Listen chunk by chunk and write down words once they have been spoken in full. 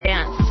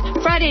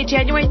Friday,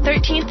 January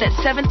 13th at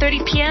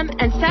 7:30 p.m.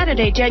 and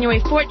Saturday, January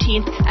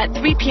 14th at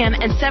 3 p.m.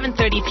 and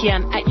 7:30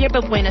 p.m. at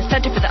Yerba Buena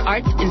Center for the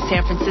Arts in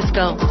San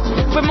Francisco.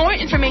 For more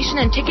information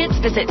and tickets,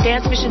 visit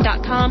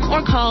dancemission.com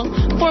or call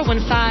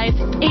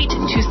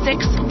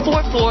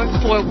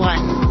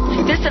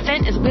 415-826-4441. This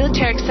event is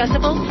wheelchair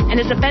accessible and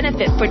is a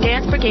benefit for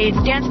Dance Brigade's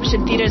Dance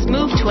Mission Theater's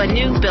move to a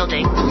new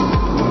building.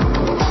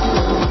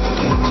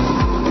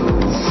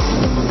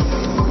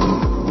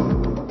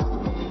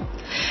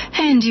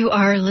 And you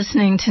are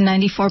listening to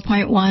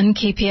 94.1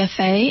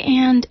 KPFA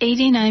and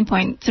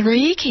 89.3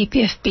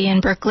 KPFB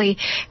in Berkeley,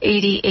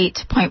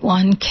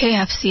 88.1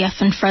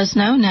 KFCF in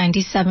Fresno,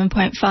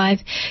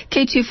 97.5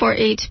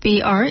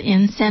 K248BR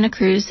in Santa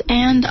Cruz,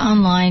 and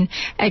online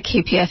at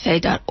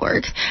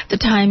kpfa.org. The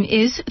time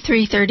is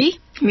 3:30.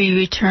 We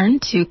return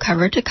to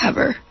Cover to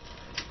Cover.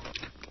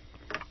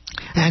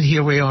 And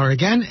here we are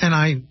again, and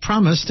I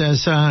promised,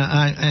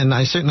 and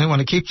I certainly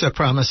want to keep the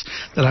promise,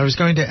 that I was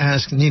going to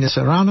ask Nina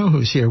Serrano,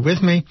 who's here with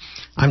me.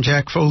 I'm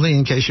Jack Foley,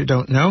 in case you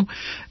don't know.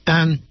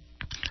 I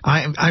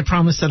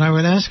promised that I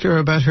would ask her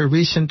about her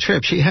recent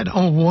trip. She had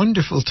a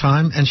wonderful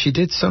time, and she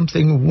did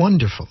something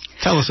wonderful.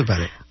 Tell us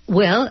about it.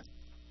 Well,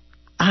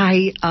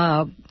 I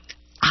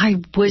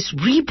was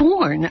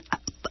reborn.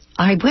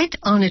 I went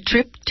on a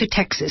trip to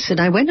Texas, and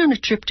I went on a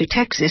trip to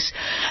Texas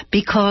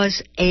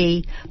because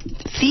a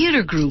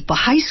theater group, a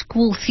high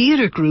school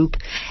theater group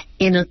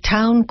in a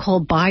town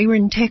called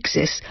Byron,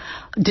 Texas,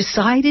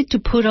 decided to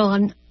put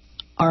on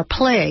our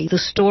play, The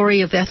Story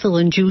of Ethel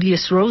and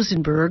Julius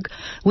Rosenberg,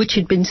 which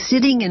had been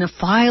sitting in a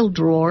file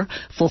drawer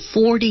for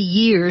 40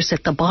 years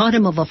at the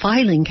bottom of a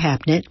filing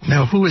cabinet.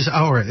 Now, who is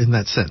our in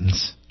that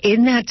sentence?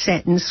 In that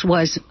sentence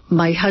was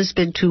my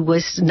husband, who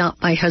was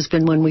not my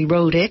husband when we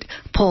wrote it,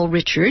 Paul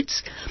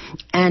Richards,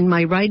 and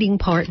my writing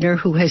partner,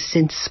 who has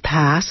since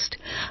passed,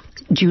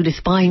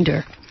 Judith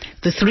Binder.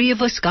 The three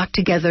of us got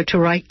together to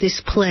write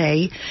this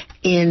play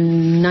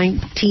in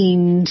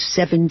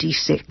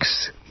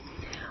 1976.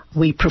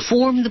 We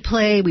performed the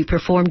play. We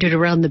performed it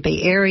around the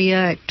Bay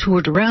Area. It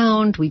toured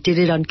around. We did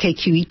it on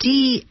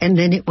KQED, and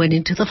then it went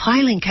into the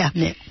filing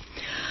cabinet.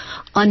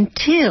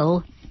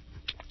 Until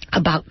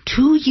about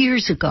 2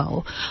 years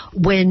ago,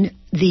 when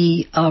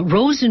the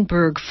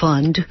Rosenberg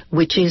Fund,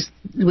 which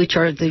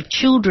are the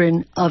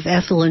children of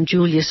Ethel and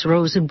Julius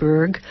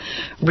Rosenberg,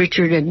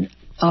 Michael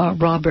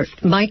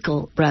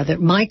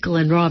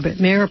and Robert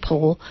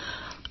Maripol,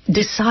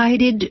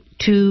 decided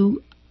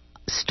to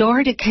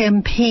start a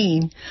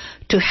campaign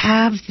to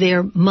have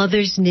their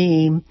mother's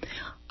name,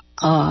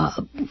 to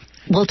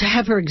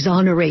have her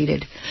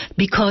exonerated,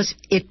 because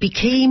it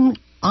became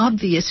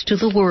obvious to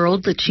the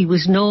world that she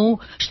was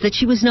not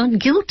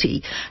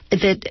guilty,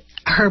 that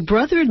her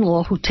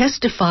brother-in-law who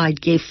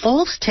testified gave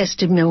false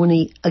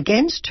testimony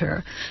against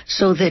her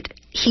so that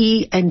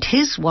he and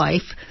his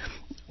wife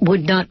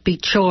would not be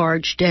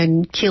charged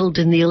and killed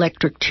in the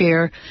electric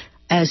chair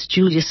as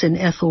Julius and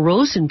Ethel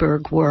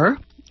Rosenberg were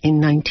in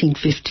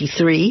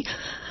 1953.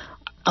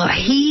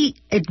 He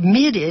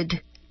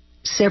admitted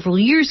several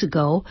years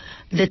ago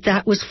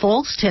that was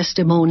false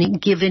testimony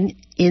given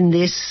in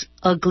this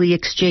ugly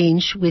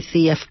exchange with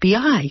the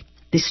FBI,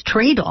 this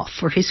trade-off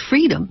for his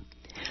freedom.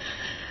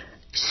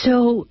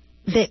 So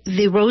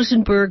the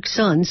Rosenberg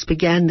sons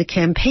began the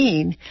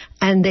campaign,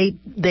 and they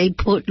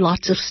put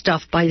lots of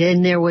stuff. By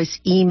then there was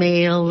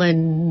email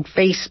and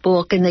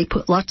Facebook, and they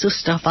put lots of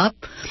stuff up.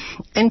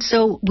 And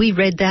so we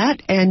read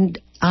that, and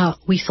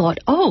we thought,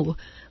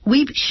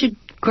 we should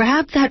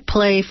grab that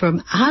play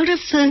from out of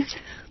the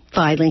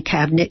filing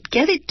cabinet,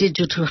 get it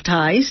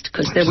digitalized,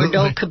 because there were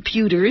no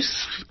computers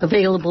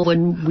available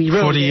when we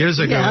wrote 40 years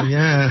ago,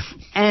 yeah.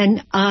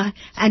 And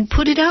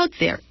put it out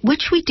there,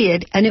 which we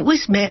did, and it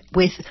was met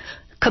with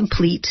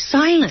complete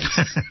silence.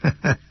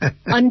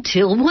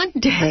 Until one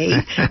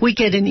day, we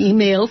get an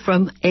email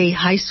from a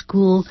high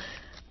school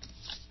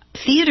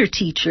theater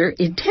teacher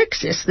in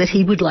Texas that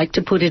he would like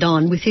to put it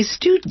on with his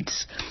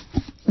students.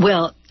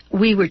 Well,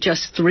 we were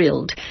just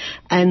thrilled,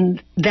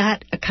 and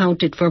that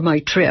accounted for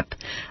my trip.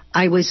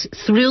 I was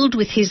thrilled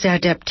with his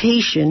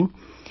adaptation.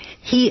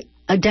 He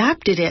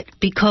adapted it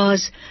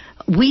because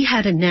we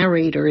had a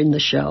narrator in the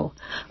show.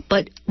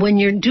 But when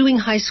you're doing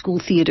high school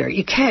theater,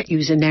 you can't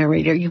use a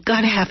narrator. You've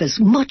got to have as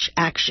much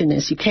action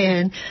as you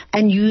can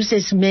and use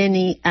as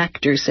many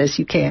actors as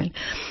you can.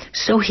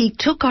 So he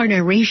took our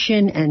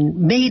narration and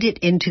made it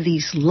into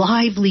these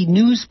lively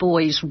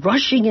newsboys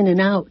rushing in and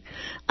out,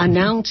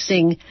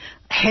 announcing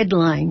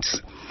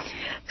headlines.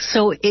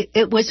 So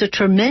it was a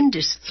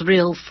tremendous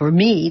thrill for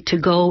me to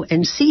go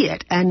and see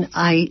it. And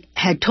I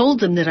had told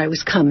them that I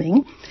was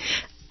coming,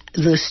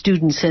 the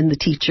students and the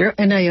teacher,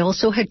 and I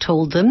also had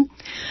told them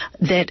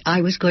that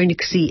I was going to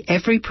see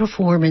every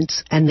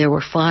performance, and there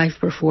were 5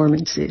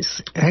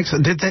 performances.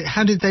 Excellent.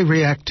 How did they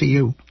react to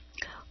you?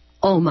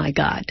 Oh, my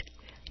God.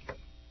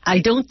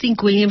 I don't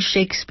think William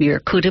Shakespeare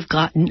could have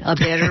gotten a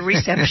better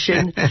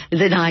reception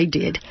than I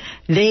did.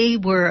 They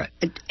were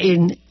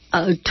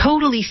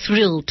totally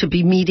thrilled to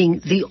be meeting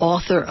the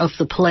author of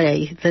the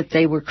play that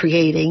they were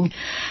creating,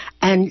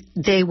 and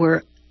they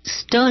were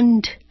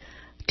stunned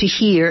to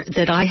hear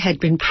that I had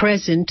been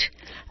present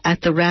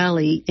at the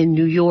rally in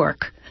New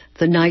York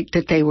the night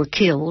that they were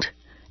killed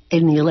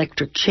in the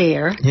electric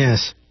chair.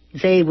 Yes.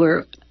 They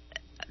were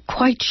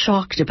quite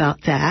shocked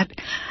about that.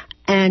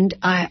 And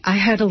I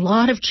had a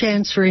lot of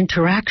chance for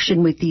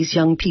interaction with these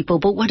young people.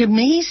 But what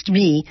amazed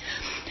me,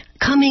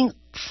 coming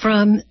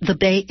from the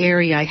Bay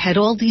Area, I had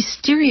all these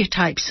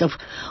stereotypes of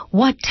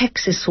what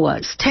Texas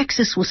was.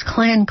 Texas was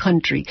Klan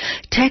country.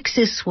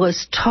 Texas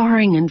was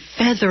tarring and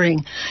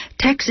feathering.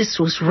 Texas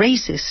was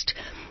racist.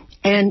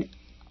 And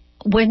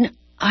when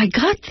I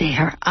got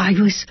there, I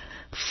was,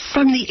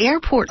 from the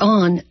airport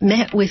on,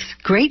 met with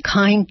great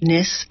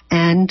kindness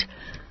and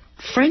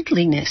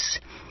friendliness.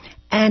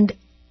 And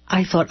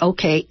I thought,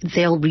 okay,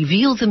 they'll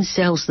reveal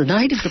themselves the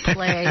night of the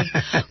play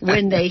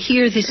when they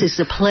hear this is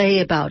a play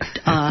about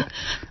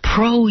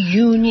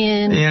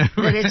pro-union,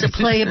 that it's a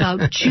play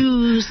about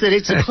Jews, that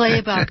it's a play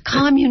about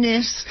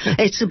communists,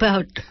 it's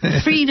about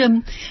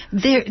freedom.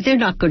 They're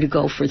not going to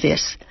go for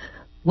this.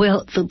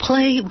 Well, the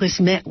play was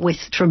met with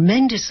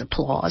tremendous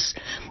applause,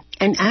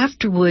 and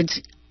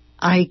afterwards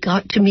I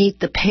got to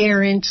meet the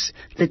parents,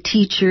 the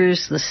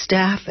teachers, the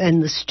staff,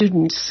 and the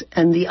students,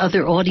 and the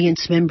other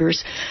audience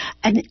members,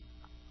 and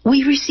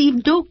we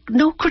received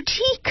no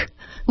critique.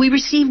 We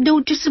received no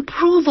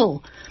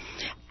disapproval.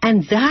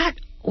 And that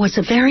was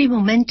a very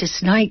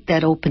momentous night,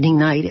 that opening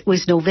night. It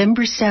was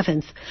November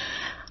 7th.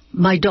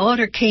 My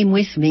daughter came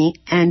with me,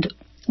 and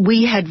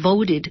we had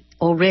voted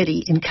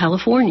already in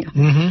California.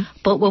 Mm-hmm.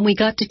 But when we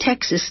got to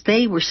Texas,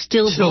 they were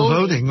still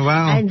voting.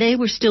 Wow. And they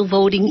were still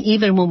voting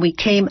even when we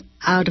came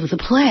out of the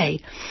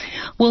play.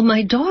 Well,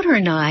 my daughter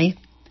and I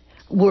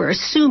were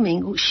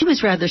assuming, she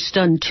was rather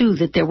stunned too,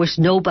 that there was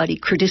nobody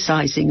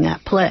criticizing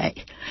that play.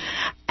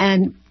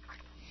 And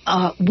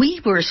we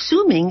were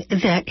assuming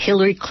that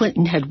Hillary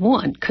Clinton had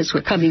won because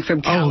we're coming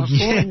from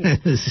California.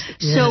 Oh, yes.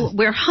 So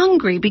we're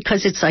hungry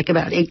because it's like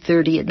about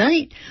 8:30 at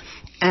night.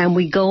 And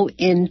we go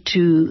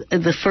into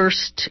the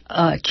first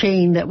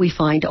chain that we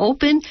find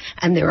open,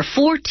 and there are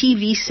 4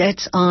 TV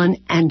sets on,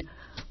 and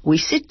we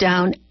sit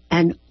down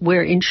and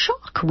we're in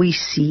shock. We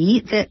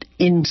see that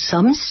in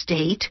some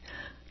state,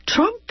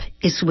 Trump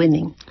is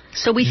winning.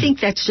 So we think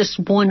that's just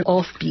one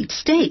offbeat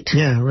state.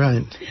 Yeah,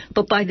 right.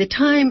 But by the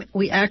time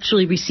we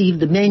actually received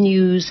the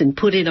menus and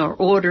put in our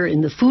order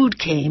and the food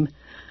came,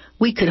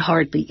 we could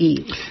hardly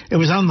eat. It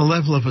was on the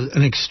level of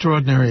an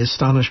extraordinary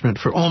astonishment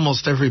for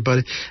almost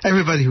everybody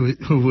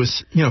who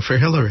was, for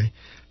Hillary.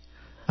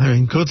 I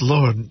mean, good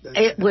Lord.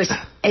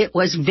 It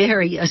was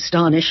very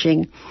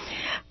astonishing.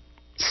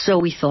 So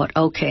we thought,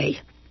 okay,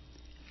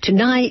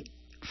 tonight,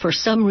 for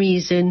some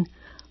reason,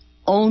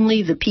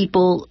 only the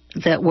people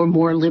that were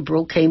more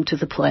liberal came to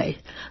the play.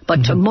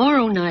 But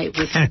tomorrow night,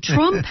 with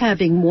Trump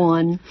having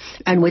won,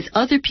 and with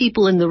other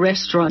people in the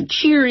restaurant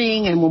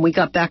cheering, and when we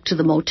got back to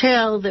the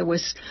motel, there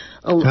was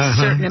a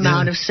certain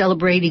amount of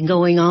celebrating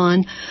going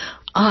on.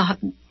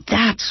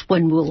 That's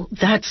when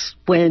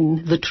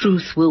the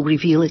truth will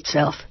reveal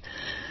itself.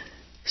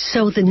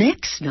 So the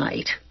next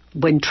night,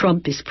 when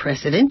Trump is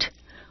president,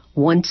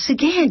 once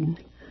again,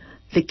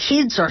 the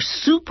kids are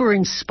super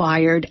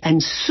inspired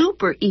and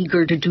super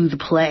eager to do the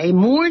play,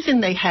 more than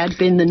they had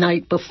been the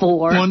night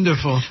before.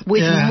 Wonderful.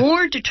 With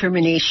more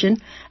determination.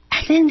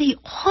 And then the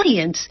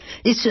audience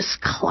is just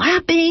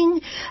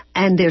clapping,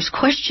 and there's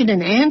question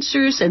and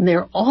answers, and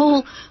they're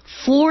all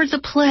for the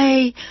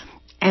play.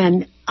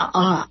 And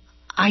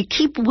I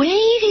keep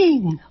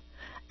waiting.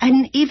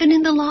 And even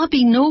in the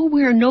lobby,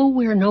 nowhere,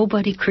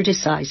 nobody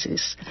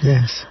criticizes.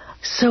 Yes.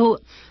 So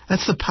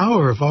that's the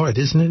power of art,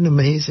 isn't it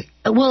amazing?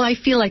 Well, I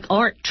feel like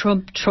art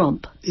trumped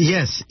Trump.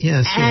 Yes.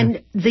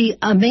 And the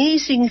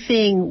amazing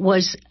thing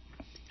was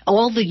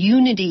all the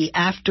unity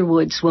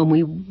afterwards when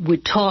we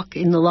would talk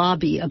in the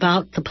lobby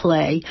about the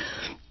play.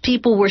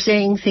 People were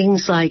saying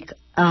things like,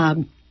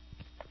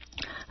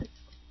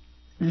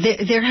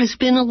 there has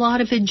been a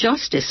lot of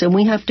injustice, and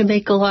we have to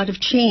make a lot of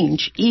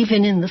change,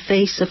 even in the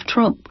face of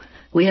Trump.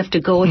 We have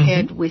to go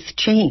ahead with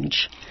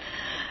change.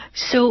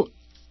 So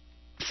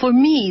for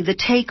me, the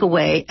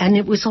takeaway, and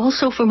it was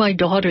also for my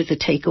daughter the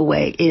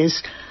takeaway,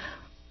 is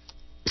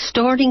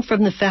starting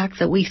from the fact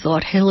that we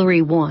thought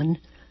Hillary won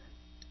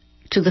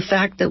to the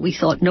fact that we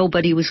thought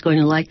nobody was going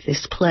to like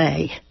this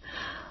play,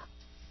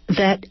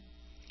 that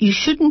you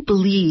shouldn't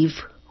believe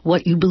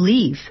what you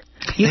believe.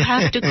 You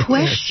have to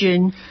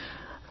question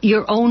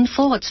your own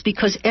thoughts,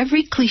 because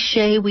every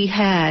cliche we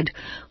had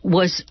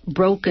was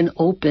broken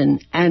open,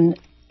 and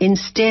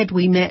instead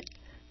we met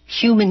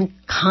human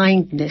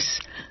kindness.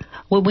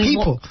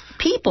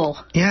 People.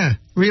 Yeah,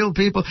 real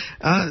people.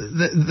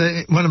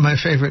 One of my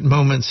favorite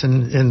moments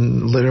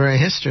in literary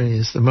history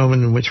is the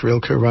moment in which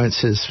Rilke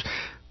writes his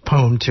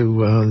poem to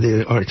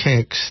the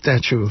archaic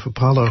statue of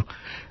Apollo,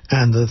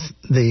 and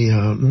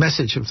the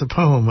message of the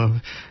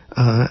poem,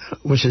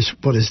 which is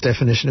what his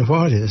definition of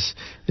art is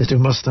du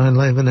musst dein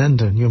Leben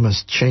ändern, you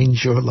must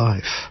change your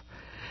life.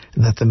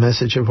 And that the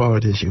message of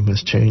art is you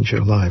must change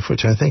your life,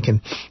 which I think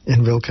in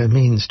Rilke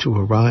means to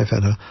arrive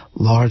at a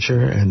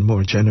larger and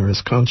more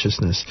generous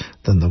consciousness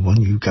than the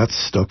one you got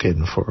stuck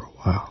in for a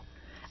while.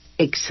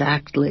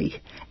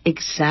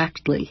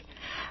 Exactly.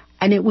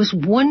 And it was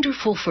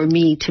wonderful for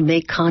me to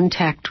make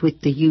contact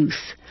with the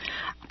youth,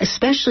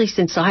 especially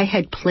since I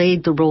had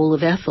played the role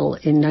of Ethel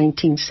in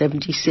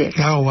 1976.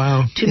 Oh,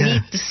 wow. To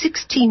meet the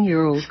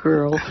 16-year-old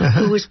girl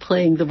who was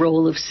playing the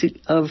role of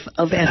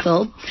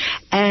Ethel,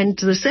 and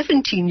the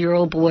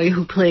 17-year-old boy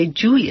who played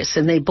Julius,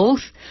 and they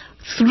both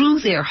threw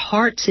their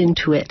hearts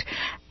into it,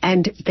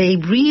 and they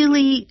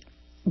really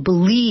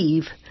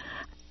believe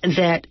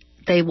that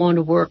they want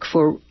to work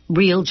for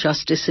real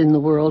justice in the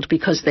world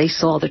because they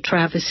saw the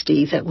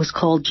travesty that was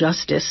called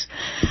justice.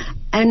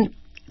 And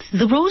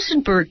the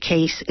Rosenberg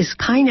case is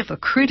kind of a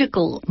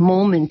critical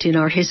moment in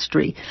our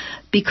history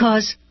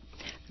because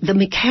the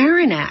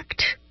McCarran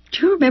Act,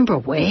 do you remember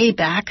way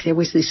back there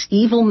was this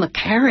evil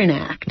McCarran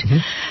Act? Mm-hmm.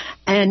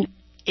 And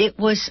it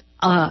was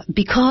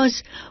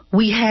because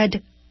we,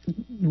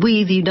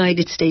 the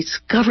United States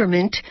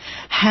government,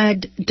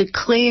 had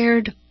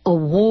declared a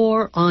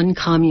war on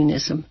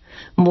communism.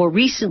 More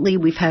recently,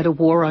 we've had a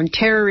war on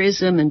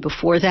terrorism, and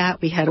before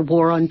that, we had a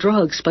war on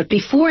drugs. But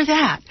before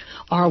that,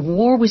 our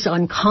war was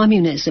on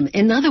communism.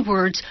 In other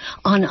words,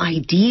 on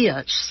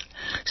ideas.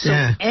 So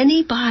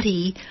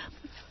anybody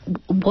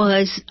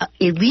was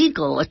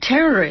illegal, a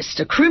terrorist,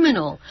 a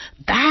criminal,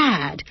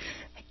 bad,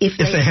 if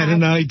they had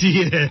an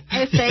idea.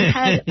 If they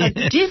had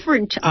a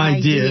different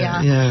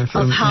idea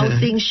of how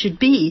things should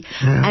be.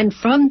 Yeah. And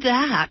from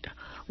that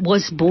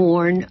was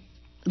born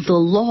the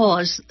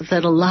laws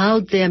that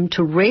allowed them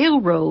to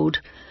railroad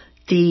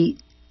the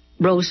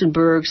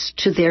Rosenbergs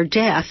to their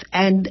death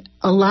and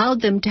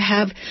allowed them to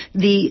have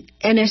the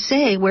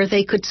NSA where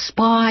they could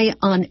spy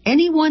on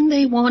anyone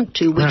they want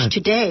to, which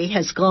today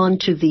has gone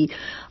to the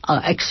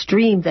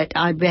extreme that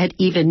I bet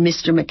even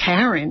Mr.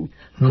 McCarran,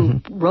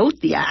 who wrote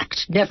the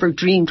act, never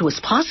dreamed was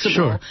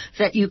possible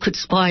that you could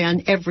spy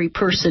on every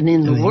person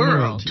in the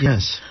world.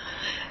 Yes.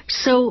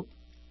 So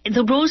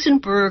the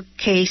Rosenberg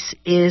case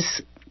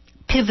is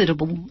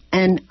pivotal,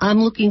 and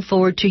I'm looking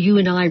forward to you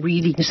and I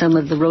reading some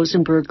of the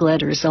Rosenberg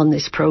letters on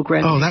this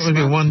program. Oh, that would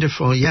be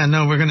wonderful. Yeah,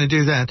 no, we're going to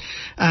do that,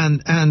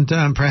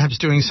 and perhaps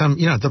doing some,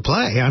 the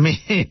play. I mean,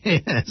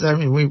 yes,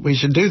 we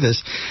should do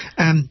this.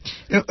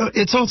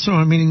 It's also,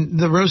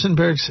 the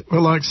Rosenbergs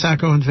were like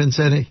Sacco and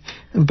Vanzetti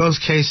in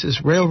both cases,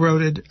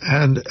 railroaded,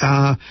 and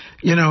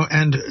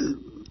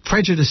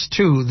prejudice,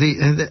 too.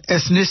 The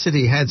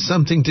ethnicity had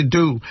something to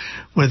do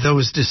with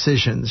those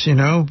decisions,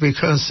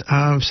 because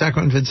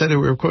Sacco and Vanzetti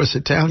were, of course,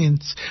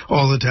 Italians.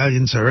 All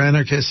Italians are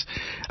anarchists.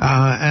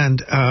 And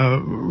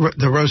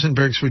the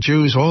Rosenbergs were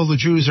Jews. All the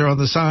Jews are on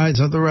the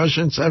sides of the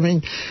Russians. And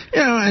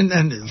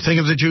think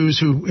of the Jews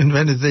who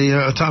invented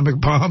the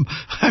atomic bomb.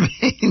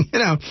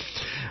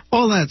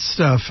 All that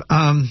stuff.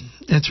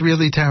 It's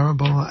really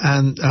terrible,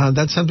 and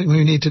that's something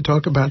we need to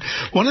talk about.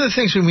 One of the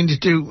things we need to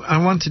do, I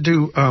want to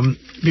do,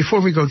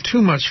 before we go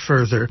too much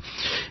further,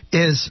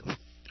 is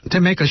to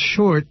make a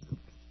short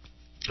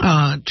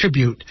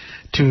tribute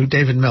to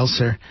David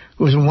Meltzer,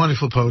 who was a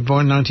wonderful poet,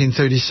 born in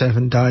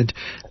 1937, died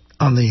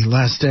on the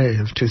last day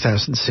of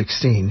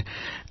 2016.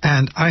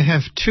 And I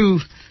have two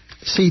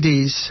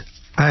CDs,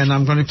 and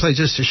I'm going to play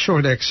just a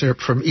short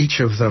excerpt from each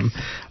of them.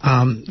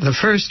 The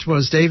first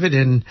was David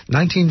in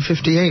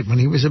 1958 when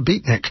he was a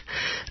beatnik.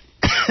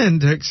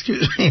 And,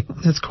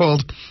 it's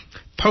called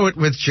Poet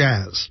with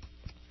Jazz.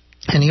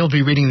 And he'll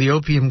be reading The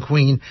Opium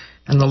Queen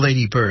and the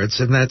Ladybirds.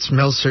 And that's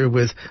Meltzer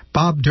with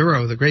Bob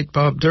Duro, the great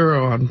Bob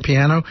Duro on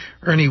piano,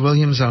 Ernie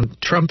Williams on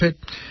trumpet,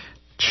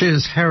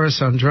 Chiz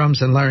Harris on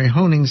drums, and Larry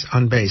Honings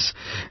on bass.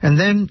 And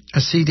then a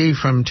CD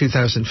from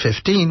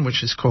 2015,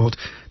 which is called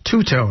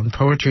Two-Tone,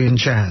 Poetry and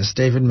Jazz,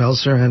 David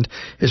Meltzer and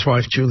his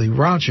wife Julie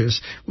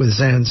Rogers with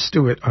Zan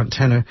Stewart on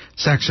tenor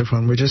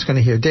saxophone. We're just going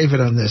to hear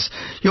David on this.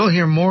 You'll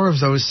hear more of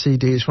those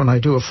CDs when I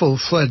do a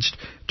full-fledged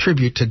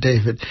tribute to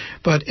David.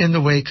 But in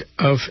the wake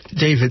of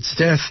David's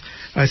death,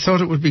 I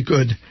thought it would be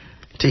good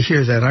to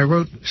hear that. I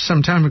wrote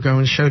some time ago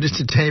and showed it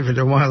to David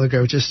a while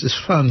ago just as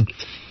fun.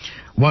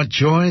 What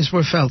joys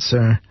were felt,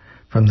 sir,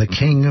 from the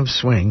king of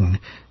swing,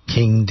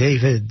 King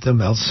David the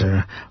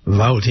Meltzer,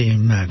 Vauti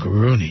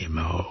Macaroni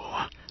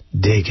Mo.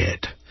 Dig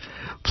it.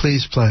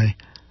 Please play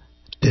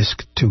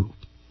disc 2.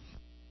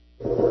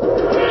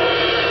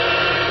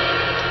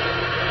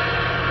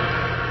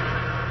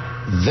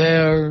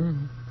 There,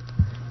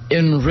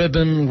 in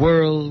ribbon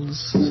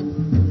whirls,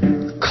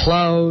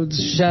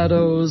 clouds,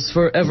 shadows,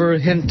 forever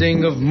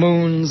hinting of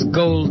moons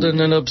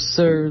golden and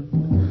absurd,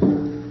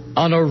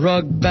 on a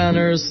rug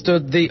banner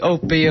stood the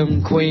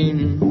Opium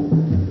Queen.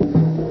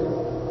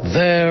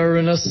 There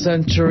in a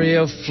century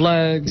of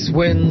flags,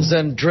 winds,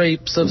 and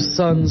drapes of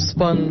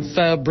sun-spun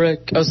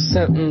fabric, a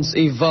sentence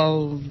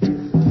evolved.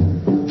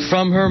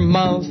 From her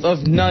mouth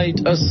of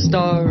night a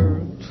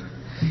star.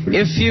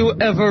 If you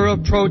ever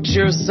approach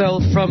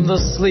yourself from the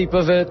sleep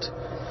of it,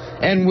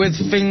 and with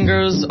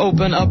fingers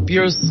open up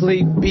your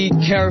sleep, be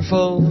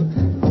careful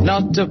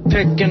not to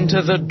pick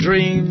into the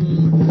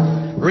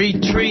dream.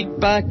 Retreat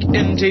back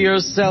into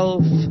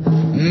yourself.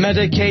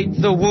 Medicate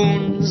the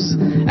wounds.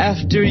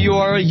 After you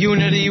are a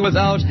unity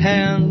without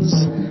hands,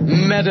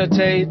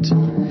 meditate.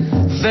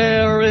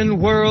 There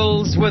in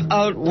worlds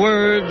without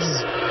words,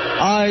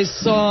 I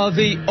saw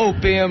the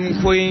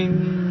Opium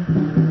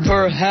Queen.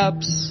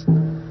 Perhaps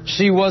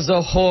she was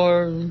a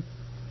whore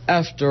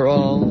after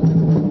all.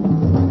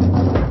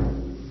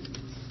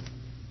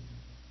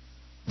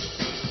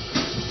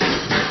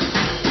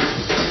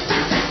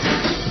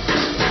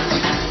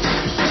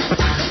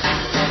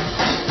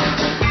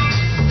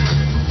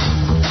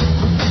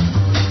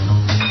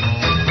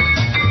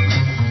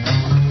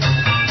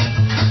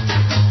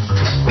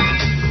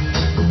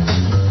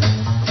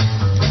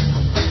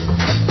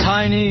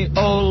 Tiny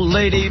old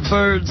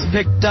ladybirds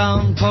pick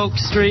down Polk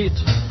Street.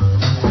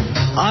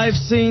 I've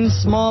seen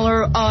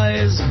smaller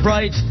eyes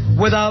bright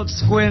without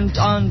squint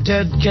on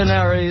dead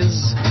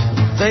canaries.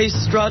 They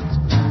strut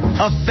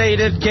a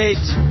faded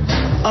gait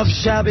of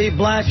shabby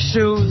black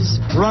shoes,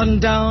 run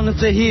down at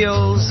the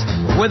heels,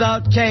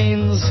 without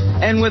canes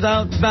and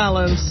without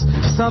balance,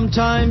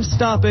 sometimes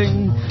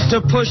stopping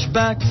to push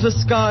back the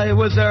sky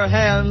with their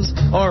hands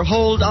or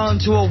hold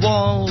onto a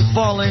wall,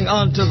 falling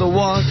onto the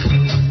walk.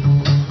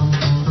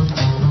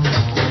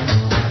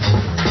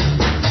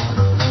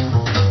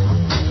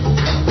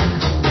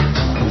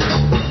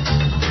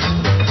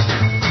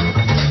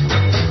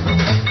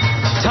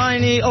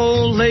 Tiny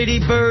old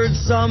ladybirds,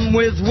 some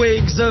with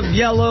wigs of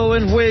yellow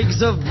and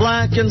wigs of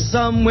black, and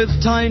some with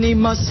tiny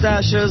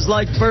mustaches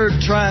like bird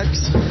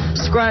tracks,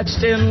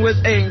 scratched in with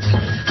ink.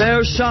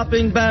 Their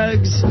shopping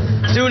bags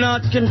do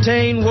not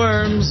contain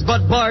worms,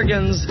 but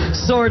bargains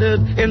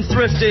sorted in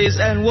Thrifties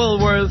and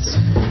Woolworths.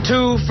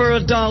 2 for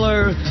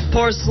 $1,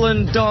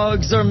 porcelain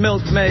dogs or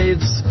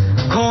milkmaids.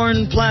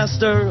 Corn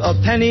plaster, a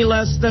penny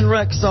less than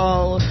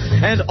Rexall,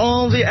 and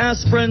all the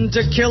aspirin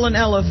to kill an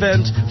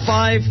elephant,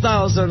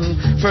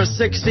 5,000 for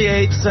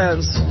 68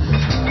 cents.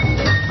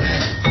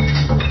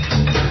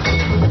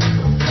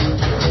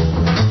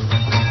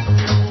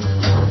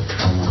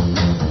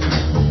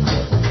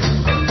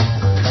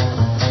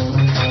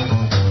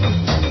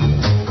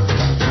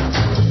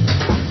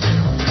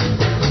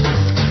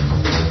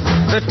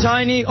 The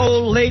tiny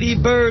old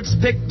ladybirds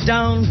pick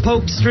down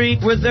Polk Street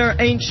with their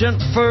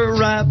ancient fur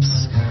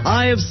wraps.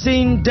 I have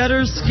seen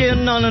deader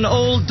skin on an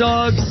old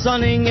dog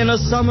sunning in a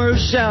summer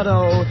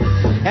shadow,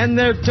 and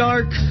their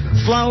dark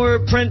flower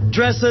print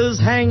dresses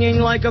hanging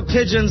like a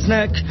pigeon's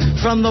neck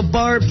from the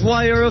barbed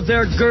wire of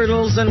their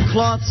girdles and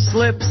cloth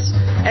slips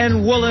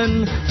and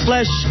woolen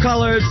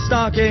flesh-colored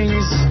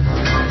stockings.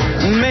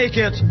 Make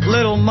it,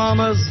 little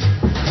mamas.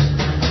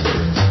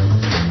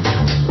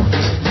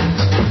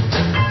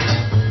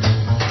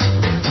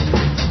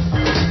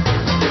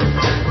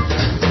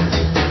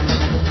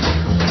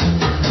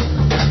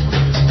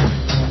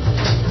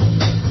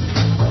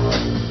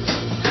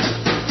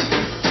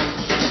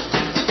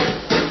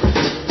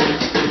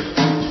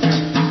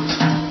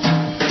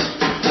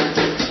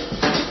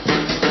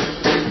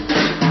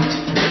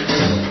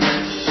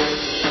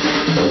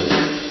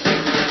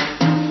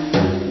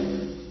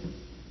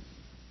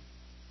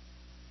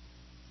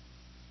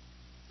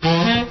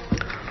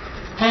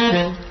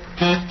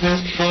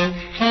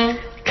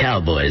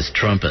 Cowboy's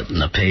trumpet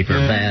in a paper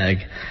bag,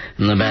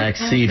 in the back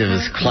seat of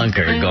his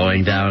clunker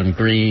going down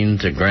Green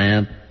to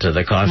Grant to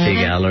the Coffee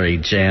Gallery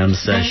jam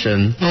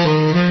session.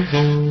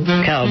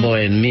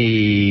 Cowboy and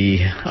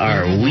me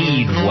are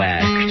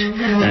weed-whacked,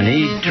 and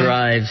he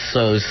drives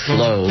so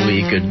slow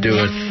we could do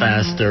it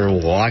faster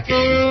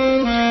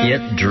walking.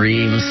 Yet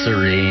dream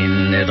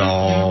serene, it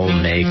all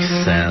makes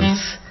sense.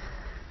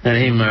 And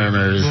he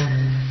murmurs,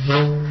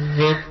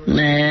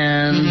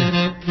 "Man,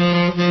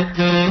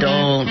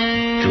 don't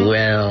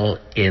dwell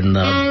in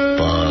the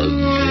bug."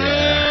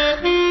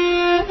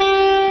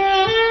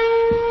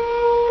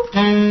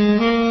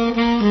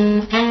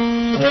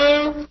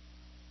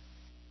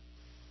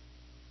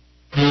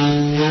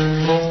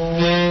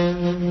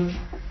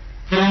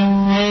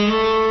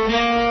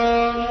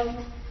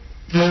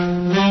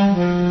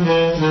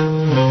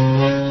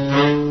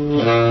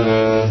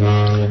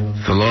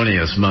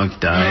 Thelonious Monk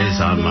dies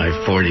on my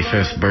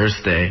 45th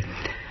birthday.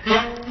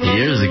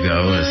 Years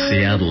ago, a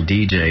Seattle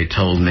DJ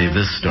told me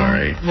this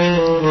story.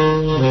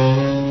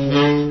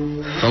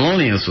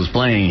 Thelonious was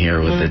playing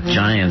here with the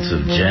Giants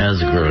of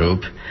Jazz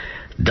group,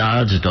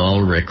 dodged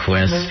all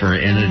requests for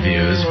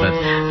interviews,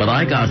 but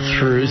I got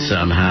through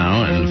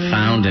somehow and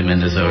found him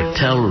in his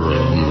hotel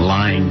room,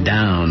 lying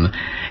down.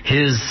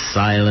 His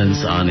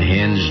silence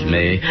unhinged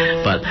me,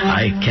 but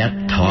I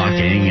kept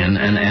talking, and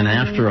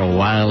after a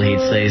while he'd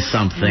say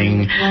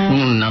something,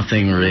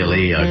 nothing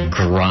really, a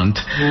grunt,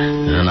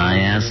 and I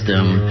asked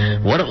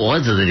him what it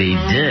was that he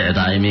did.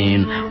 I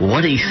mean,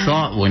 what he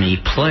thought when he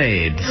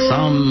played,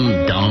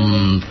 some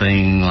dumb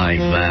thing like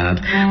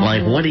that,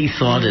 like what he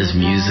thought his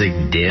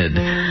music did.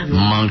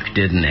 Monk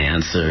didn't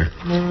answer.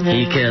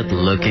 He kept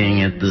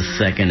looking at the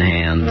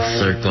second-hand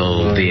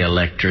circle, the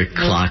electric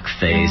clock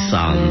face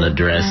on the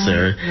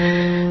dresser,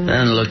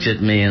 then looked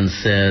at me and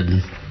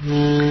said,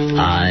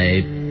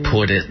 "I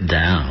put it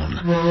down.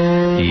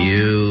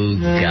 You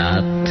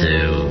got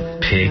to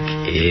pick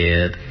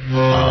it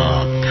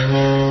up."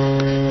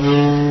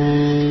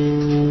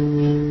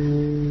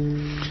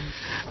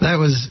 That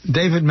was was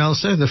David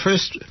Meltzer. The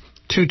first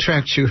two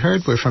tracks you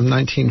heard were from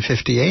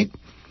 1958.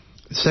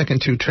 The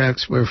second two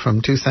tracks were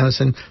from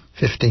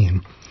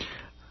 2015.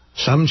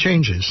 Some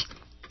changes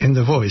in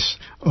the voice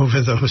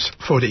over those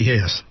 40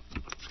 years.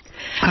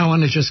 I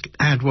want to just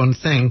add one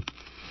thing.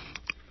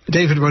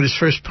 David wrote his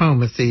first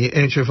poem at the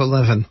age of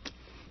 11,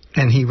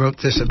 and he wrote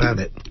this about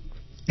it.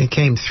 It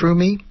came through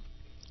me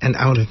and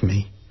out of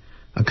me,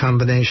 a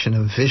combination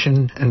of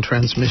vision and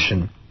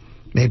transmission.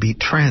 Maybe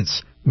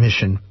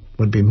transmission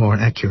would be more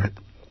accurate.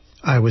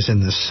 I was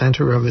in the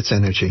center of its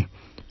energy,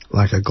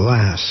 like a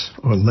glass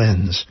or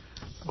lens,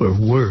 where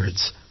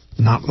words,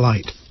 not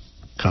light,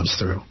 comes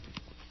through.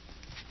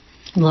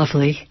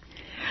 Lovely.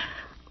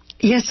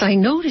 Yes, I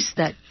noticed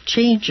that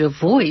change of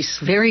voice,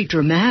 very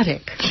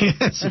dramatic.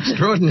 Yes,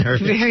 extraordinary.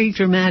 Very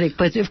dramatic,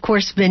 but of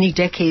course many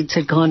decades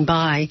had gone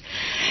by.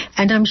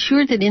 And I'm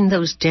sure that in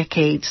those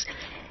decades,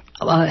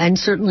 and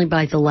certainly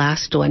by the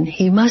last one,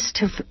 he must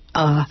have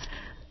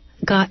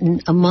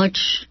gotten a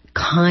much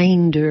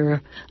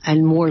kinder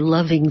and more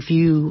loving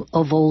view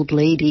of old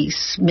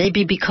ladies,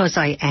 maybe because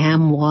I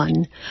am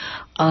one.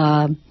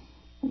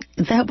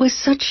 That was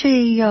such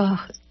a,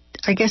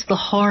 I guess, the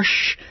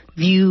harsh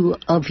view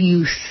of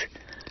youth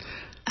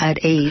at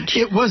age.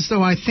 It was,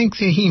 though. I think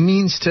that he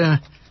means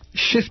to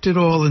shift it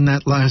all in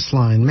that last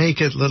line.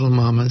 Make it little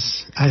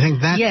mamas. I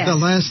think that the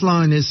last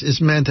line is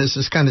meant as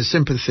this kind of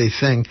sympathy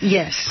thing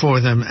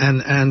for them.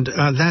 And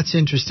that's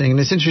interesting. And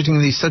it's interesting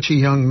that he's such a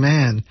young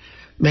man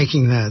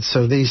making that.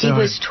 So he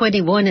was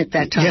 21 at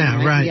that time.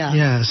 Yeah, right.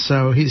 Yeah.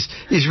 So he's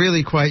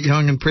really quite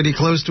young and pretty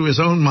close to his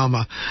own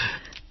mama.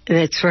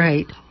 That's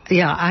right.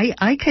 Yeah,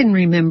 I can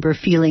remember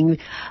feeling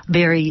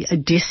very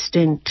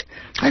distant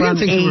from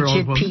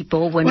aged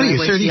people when I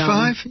was 35?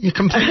 young. You're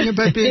complaining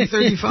about being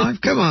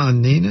 35? Come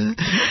on, Nina.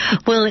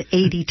 Well, at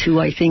 82,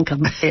 I think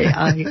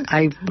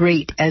I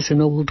rate as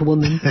an old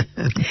woman.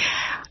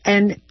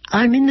 And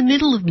I'm in the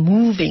middle of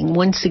moving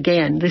once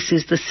again. This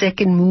is the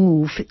second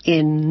move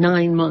in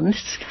 9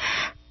 months.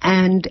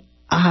 And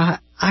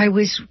I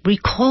was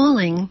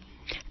recalling,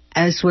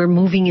 as we're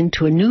moving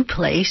into a new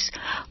place,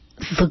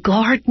 the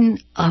garden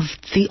of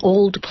the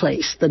old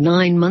place, the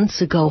 9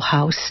 months ago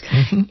house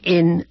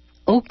in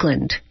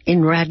Oakland,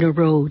 in Radnor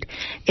Road.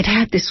 It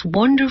had this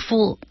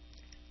wonderful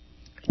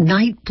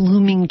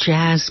night-blooming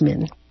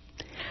jasmine.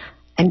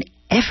 And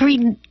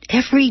every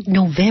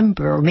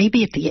November, or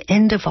maybe at the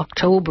end of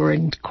October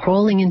and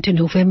crawling into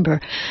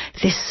November,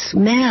 this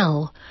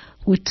smell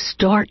would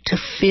start to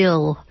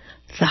fill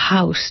the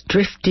house,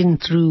 drift in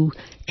through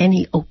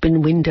any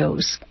open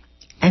windows.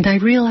 And I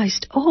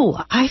realized,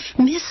 I've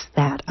missed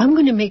that. I'm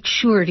going to make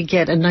sure to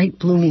get a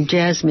night-blooming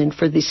jasmine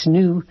for this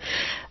new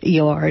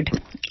yard.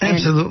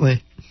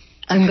 Absolutely.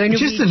 I'm going to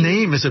just the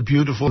name is a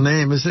beautiful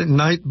name, isn't it?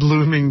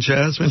 Night-blooming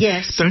jasmine.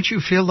 Yes. Don't you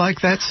feel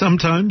like that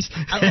sometimes?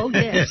 Oh,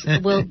 yes.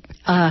 Well,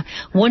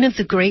 one of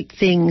the great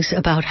things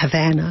about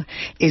Havana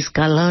is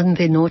galán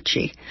de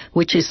noche,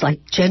 which is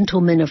like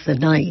gentleman of the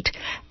night.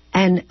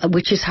 And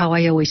which is how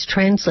I always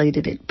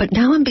translated it. But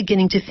now I'm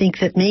beginning to think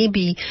that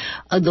maybe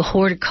the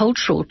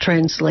horticultural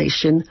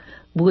translation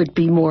would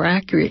be more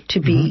accurate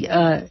to be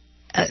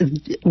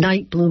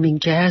night-blooming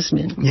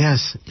jasmine.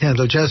 Yes. Yeah,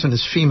 though jasmine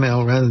is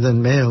female rather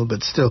than male,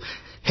 but still,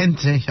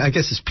 gente, I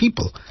guess it's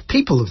people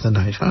of the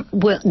night, huh?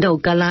 Well, no,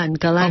 galán.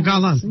 Oh,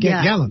 galán.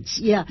 Yeah. Gallants.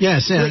 Yeah.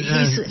 Yes.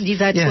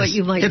 That's what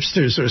you might...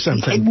 Hipsters or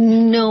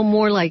something. No,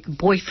 more like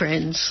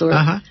boyfriends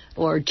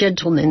or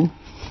gentlemen.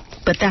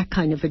 But that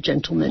kind of a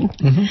gentleman.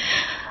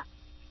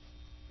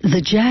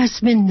 The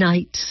Jasmine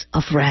Nights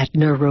of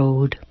Radnor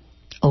Road,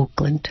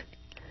 Oakland.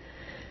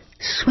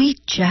 Sweet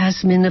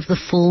jasmine of the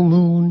full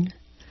moon,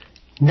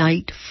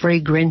 night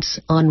fragrance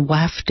on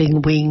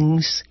wafting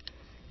wings,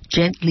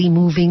 gently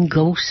moving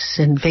ghosts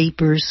and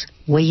vapors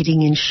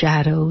waiting in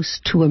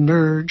shadows to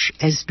emerge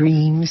as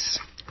dreams.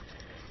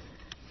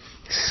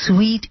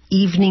 Sweet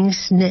evening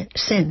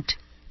scent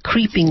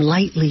creeping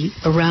lightly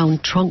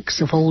around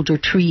trunks of older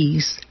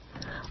trees,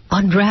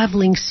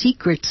 unraveling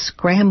secrets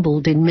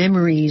scrambled in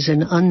memories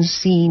and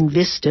unseen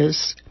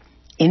vistas,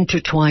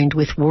 intertwined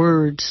with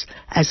words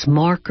as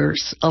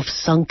markers of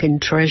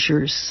sunken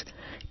treasures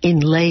in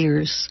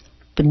layers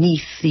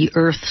beneath the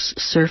earth's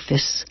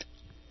surface.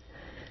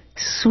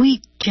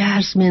 Sweet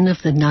jasmine of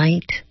the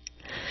night,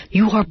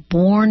 you are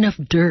born of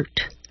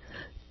dirt.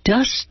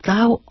 Dust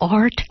thou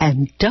art,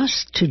 and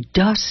dust to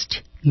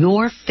dust,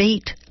 your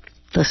fate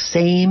the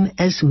same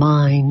as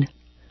mine.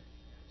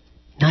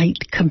 Night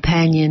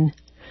companion,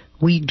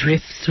 we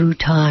drift through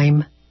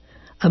time,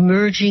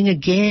 emerging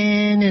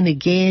again and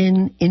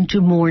again into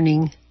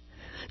morning.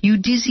 You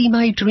dizzy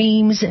my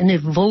dreams and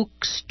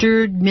evoke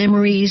stirred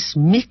memories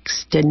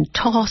mixed and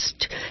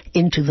tossed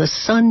into the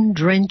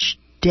sun-drenched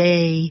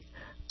day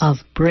of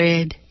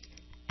bread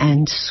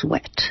and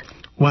sweat.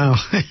 Wow.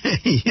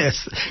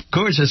 Yes,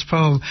 gorgeous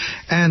poem.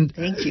 And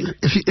thank you.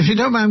 If you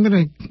don't mind, I'm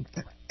going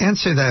to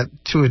answer that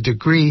to a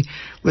degree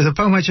with a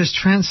poem I just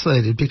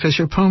translated, because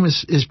your poem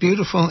is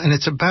beautiful and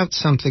it's about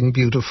something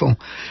beautiful.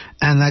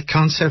 And that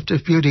concept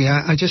of beauty,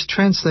 I just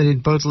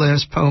translated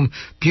Baudelaire's poem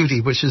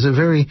Beauty, which is a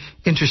very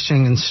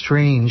interesting and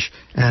strange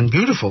and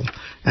beautiful,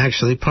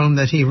 actually, poem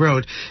that he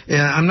wrote.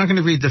 I'm not going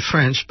to read the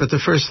French, but the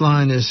first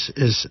line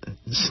is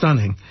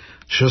stunning.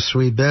 Je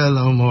suis belle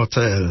en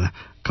mortel,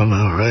 comme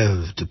un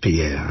rêve de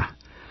pierre.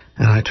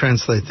 And I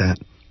translate that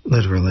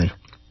literally.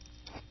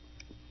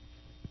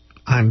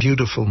 I'm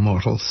beautiful,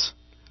 mortals,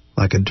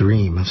 like a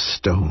dream of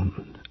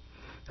stone.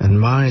 And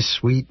my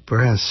sweet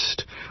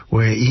breast,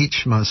 where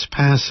each must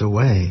pass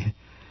away,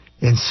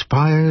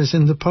 inspires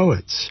in the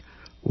poets,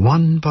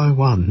 one by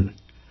one,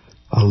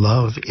 a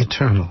love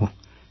eternal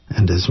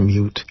and as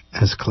mute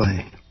as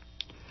clay.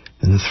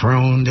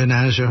 Enthroned in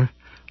azure,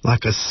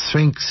 like a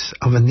sphinx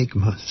of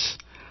enigmas,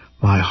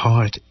 my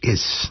heart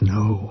is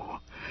snow.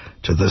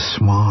 To the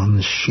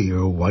swan's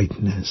sheer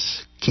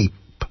whiteness keep.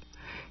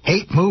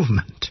 Hate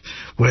movement,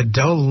 where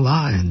dull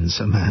lines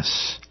a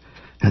mess.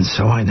 And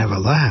so I never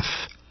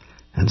laugh,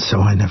 and so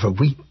I never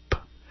weep.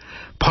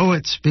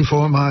 Poets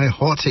before my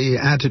haughty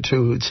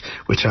attitudes,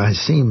 which I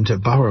seem to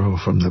borrow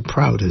from the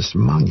proudest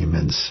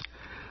monuments,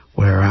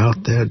 wear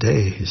out their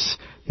days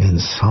in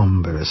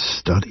somber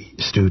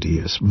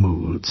studious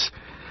moods.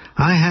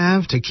 I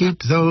have to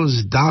keep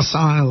those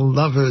docile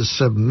lovers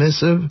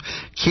submissive,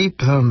 keep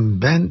them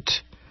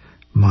bent.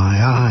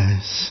 My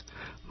eyes,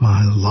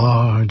 my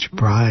large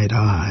bright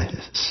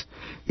eyes,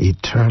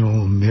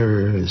 eternal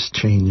mirrors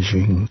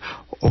changing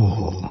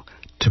all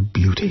to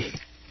beauty,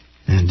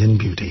 and in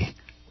beauty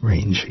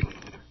ranging.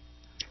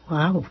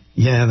 Wow.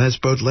 Yeah, that's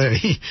Baudelaire.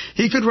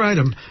 He could write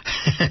them.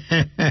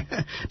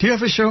 Do you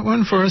have a short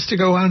one for us to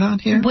go out on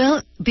here?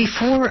 Well,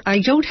 I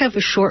don't have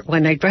a short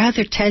one. I'd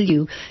rather tell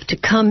you to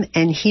come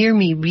and hear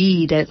me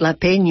read at La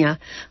Peña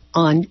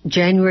on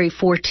January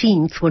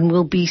 14th, when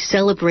we'll be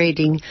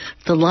celebrating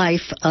the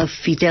life of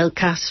Fidel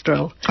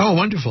Castro. Oh,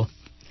 wonderful.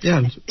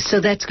 Yeah.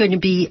 So that's going to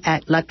be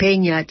at La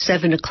Peña at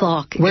 7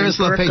 o'clock. Where is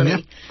La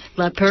Peña?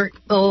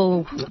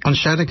 On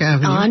Shattuck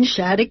Avenue. On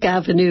Shattuck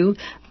Avenue.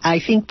 I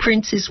think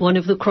Prince is one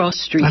of the cross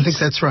streets. I think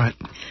that's right.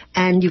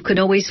 And you can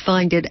always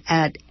find it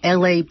at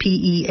lapena.org,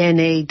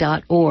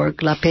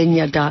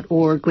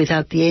 lapeña.org,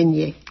 without the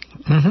N.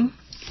 Mm-hmm.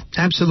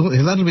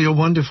 Absolutely. That'll be a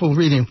wonderful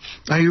reading.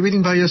 Are you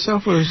reading by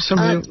yourself or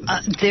somebody?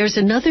 There's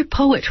another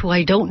poet who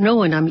I don't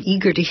know, and I'm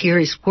eager to hear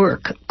his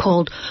work,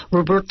 called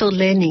Roberto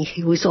Leni,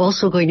 who is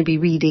also going to be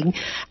reading.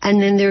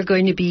 And then there are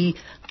going to be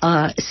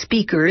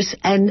speakers.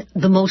 And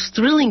the most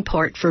thrilling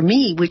part for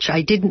me, which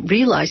I didn't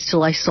realize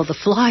till I saw the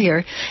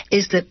flyer,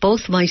 is that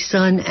both my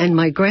son and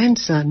my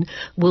grandson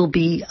will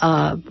be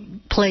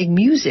playing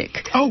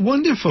music. Oh,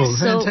 wonderful.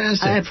 So,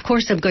 fantastic. Of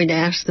course, I'm going to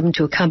ask them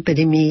to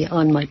accompany me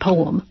on my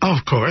poem.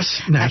 Of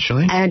course,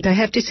 naturally. And I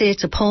have to say,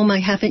 it's a poem I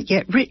haven't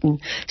yet written.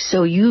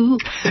 So you,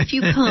 if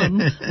you come,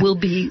 will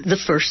be the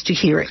first to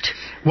hear it.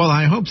 Well,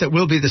 I hope that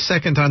we'll be the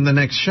second on the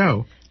next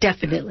show.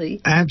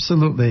 Definitely.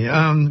 Absolutely.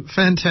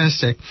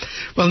 Fantastic.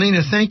 Well,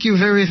 Nina, thank you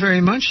very,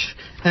 very much.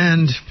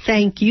 And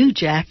thank you,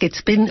 Jack.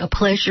 It's been a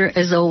pleasure,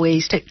 as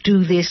always, to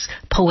do this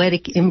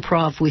poetic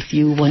improv with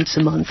you once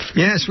a month.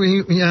 Yes,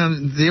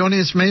 the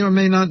audience may or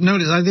may not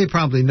notice. They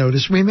probably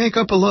notice. We make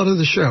up a lot of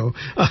the show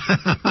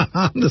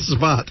on the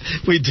spot.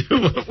 We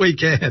do what we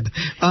can.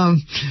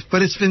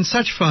 But it's been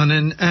such fun,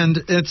 and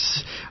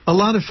it's a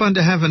lot of fun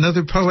to have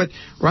another poet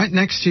right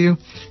next to you,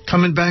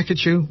 coming back at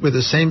you with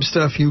the same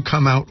stuff you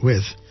come out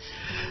with.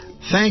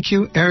 Thank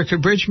you, Erica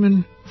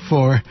Bridgman,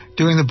 for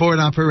doing the board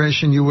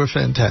operation. You were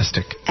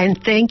fantastic. And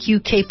thank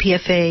you,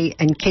 KPFA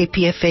and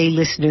KPFA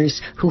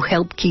listeners who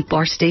help keep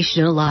our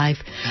station alive.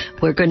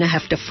 We're going to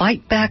have to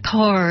fight back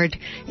hard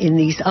in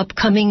these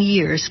upcoming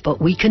years, but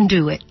we can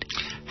do it.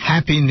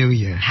 Happy New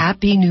Year.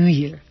 Happy New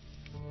Year.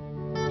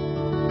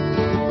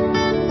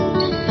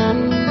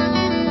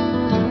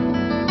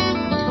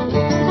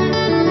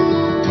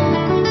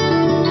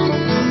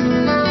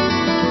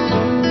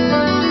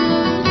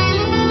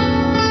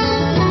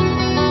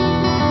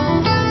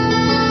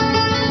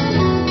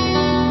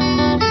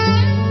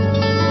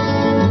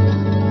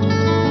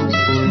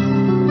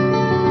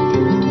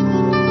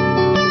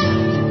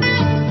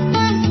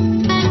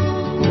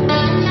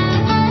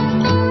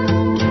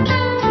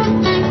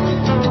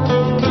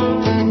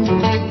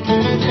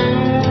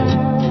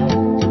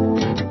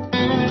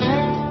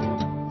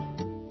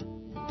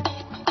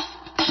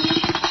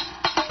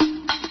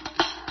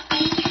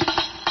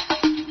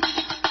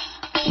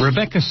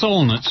 Rebecca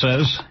Solnit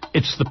says,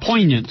 it's the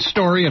poignant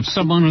story of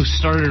someone who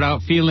started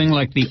out feeling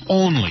like the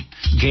only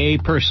gay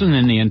person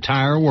in the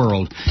entire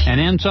world and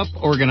ends up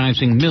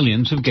organizing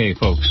millions of gay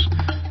folks.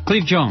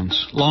 Cleve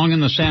Jones, long in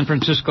the San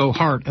Francisco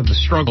heart of the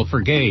struggle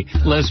for gay,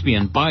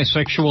 lesbian,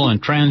 bisexual,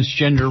 and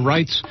transgender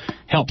rights,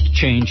 helped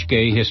change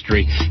gay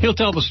history. He'll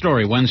tell the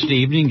story Wednesday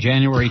evening,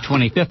 January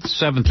 25th,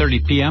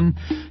 7:30 p.m.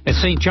 at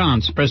St.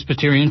 John's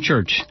Presbyterian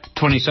Church,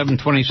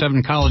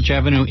 2727 College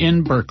Avenue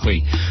in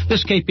Berkeley.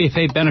 This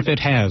KPFA benefit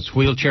has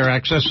wheelchair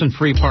access and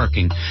free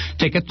parking.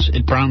 Tickets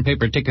at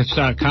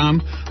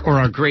brownpapertickets.com or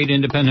our great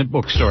independent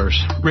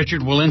bookstores.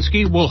 Richard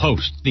Walensky will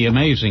host the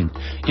amazing,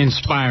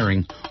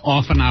 inspiring,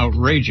 often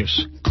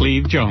outrageous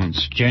Cleve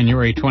Jones,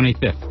 January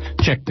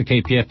 25th. Check the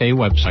KPFA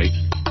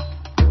website.